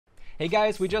Hey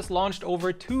guys, we just launched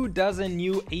over 24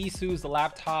 new ASUS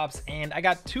laptops, and I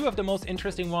got two of the most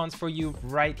interesting ones for you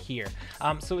right here.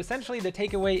 So essentially the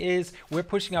takeaway is we're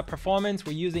pushing up performance.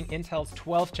 We're using Intel's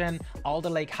 12th gen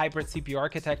Alder Lake hybrid CPU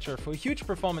architecture for a huge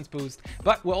performance boost,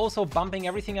 but we're also bumping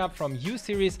everything up from U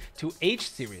series to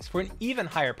H series for an even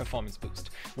higher performance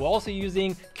boost. We're also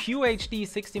using QHD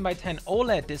 16:10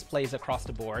 OLED displays across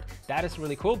the board. That is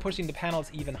really cool, pushing the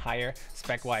panels even higher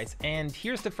spec-wise. And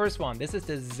here's the first one. This is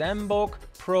the ZenBooks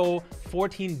Pro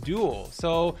 14 Dual.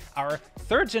 So our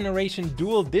third generation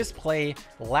dual display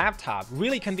laptop.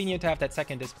 Really convenient to have that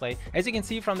second display. As you can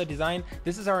see from the design,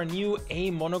 this is our new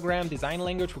A monogram design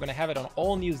language. We're gonna have it on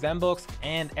all new ZenBooks.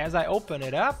 And as I open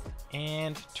it up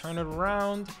and turn it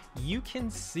around, you can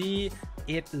see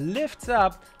it lifts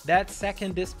up that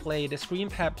second display, the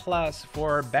ScreenPad Plus,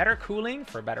 for better cooling,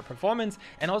 for better performance,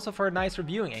 and also for a nicer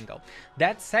viewing angle.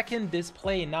 That second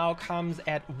display now comes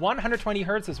at 120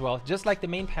 Hertz as well, just like the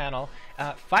main panel,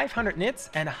 500 nits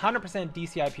and 100%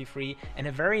 DCI-P free, and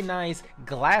a very nice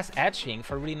glass etching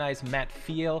for a really nice matte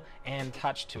feel and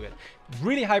touch to it.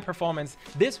 Really high performance.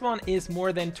 This one is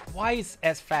more than twice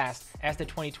as fast as the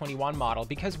 2021 model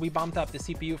because we bumped up the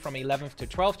CPU from 11th to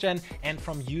 12th gen and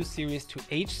from U series to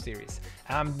H series.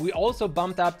 We also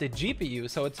bumped up the GPU,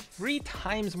 so it's 3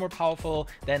 times more powerful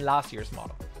than last year's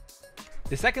model.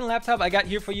 The second laptop I got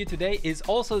here for you today is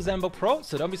also ZenBooks Pro,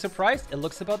 so don't be surprised. It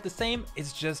looks about the same,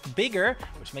 it's just bigger,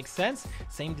 which makes sense.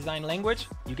 Same design language.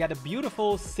 You get a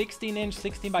beautiful 16-inch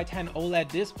 16:10 OLED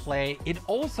display. It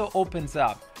also opens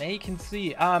up. There you can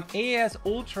see AS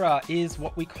Ultra is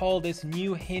what we call this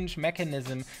new hinge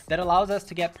mechanism that allows us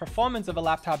to get performance of a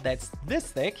laptop that's this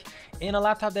thick in a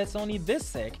laptop that's only this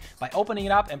thick by opening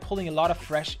it up and pulling a lot of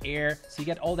fresh air, so you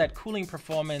get all that cooling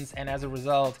performance, and as a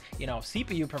result, you know,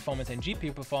 CPU performance and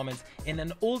GPU performance in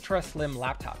an ultra slim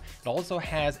laptop. It also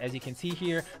has, as you can see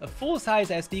here, a full-size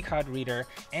SD card reader,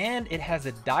 and it has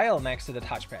a dial next to the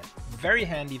touchpad. Very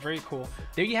handy, very cool.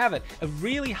 There you have it, a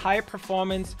really high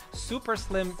performance, super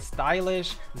slim,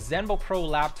 stylish ZenBooks Pro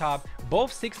laptop,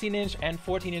 both 16-inch and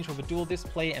 14-inch with a dual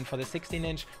display, and for the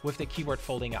 16-inch with the keyboard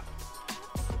folding up.